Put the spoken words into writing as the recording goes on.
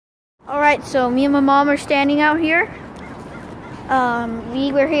Alright, so me and my mom are standing out here.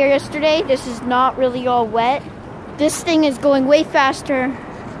 We were here yesterday. This is not really all wet. This thing is going way faster.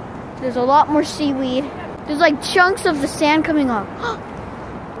 There's a lot more seaweed. There's like chunks of the sand coming off.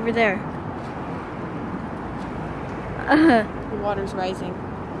 Over there. The water's rising.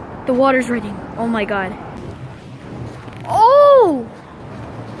 The water's rising. Oh my god. Oh!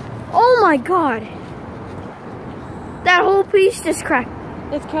 Oh my god. That whole piece just cracked.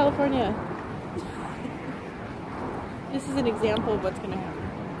 That's California. This is an example of what's going to happen.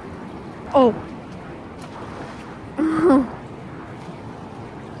 Oh.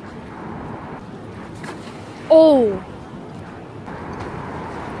 Oh.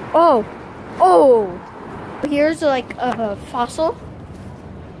 Oh. Oh. Here's like a fossil.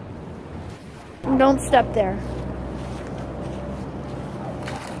 Don't step there.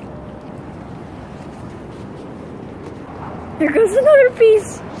 There goes another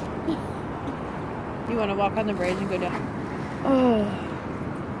piece. You want to walk on the bridge and go down? Oh.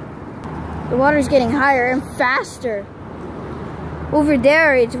 The water's getting higher and faster. Over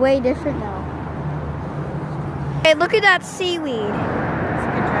there, it's way different now. Hey, look at that seaweed. It's a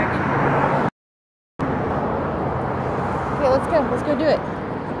good dragon. Okay, let's go. Let's go do it.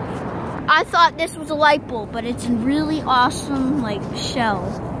 I thought this was a light bulb, but it's a really awesome, like, shell.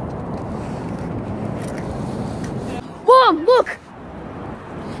 Whoa, look!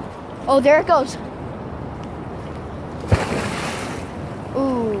 Oh, there it goes.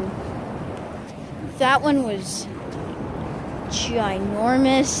 Ooh. That one was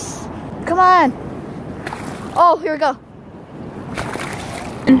ginormous. Come on. Oh, here we go.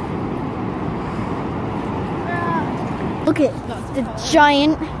 Look at the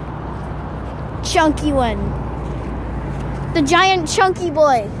giant, chunky one. The giant, chunky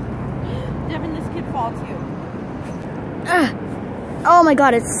boy. Devin, this could fall too. Oh my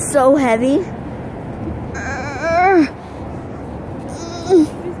god, it's so heavy. Who's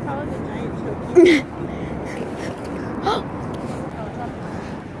calling the giant chunky?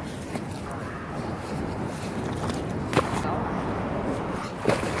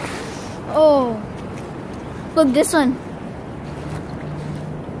 Oh, look, this one.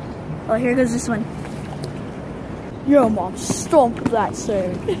 Oh, here goes this one. Yo, mom, stomp that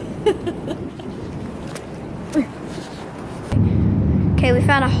thing. Okay, we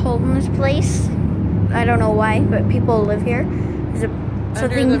found a hole in this place. I don't know why, but people live here. There's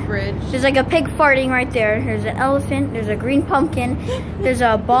Under the bridge. There's like a pig farting right there. There's an elephant. There's a green pumpkin. There's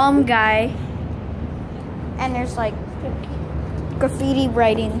a bomb guy. And there's like graffiti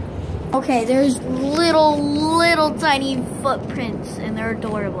writing. Okay, there's little tiny footprints, and they're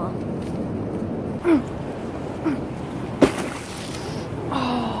adorable.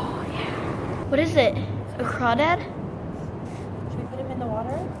 Oh, yeah. What is it? A crawdad? Should we put him in the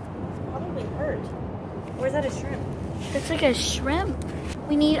water? It's probably hurt. Or is that a shrimp? It's like a shrimp.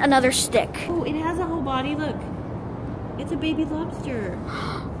 We need another stick. Oh, it has a whole body. Look. It's a baby lobster.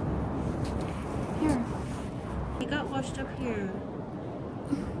 Here. It got washed up here.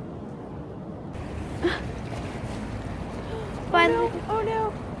 Finally. Oh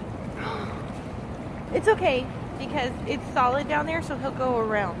no. It's okay because it's solid down there, so he'll go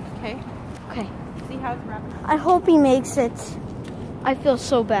around, okay? Okay. See how it's wrapped? I hope he makes it. I feel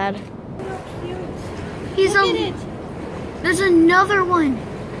so bad. So cute. He's Look at it. There's another one.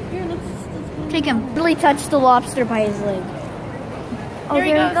 Here, let's Take him. Really touched the lobster by his leg. Oh, There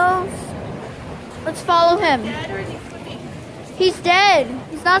he there he goes. Let's follow him. Dead or is he swimming? He's dead.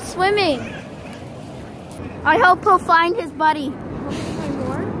 He's not swimming. I hope he'll find his buddy. Find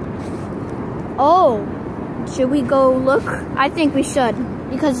more? Oh, should we go look? I think we should,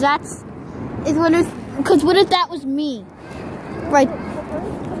 because that's. Because what if that was me? Right.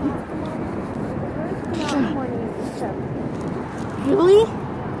 Really?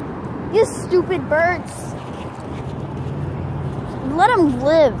 You stupid birds. Let them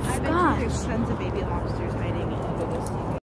live. I bet you Gosh. there's tons of baby lobsters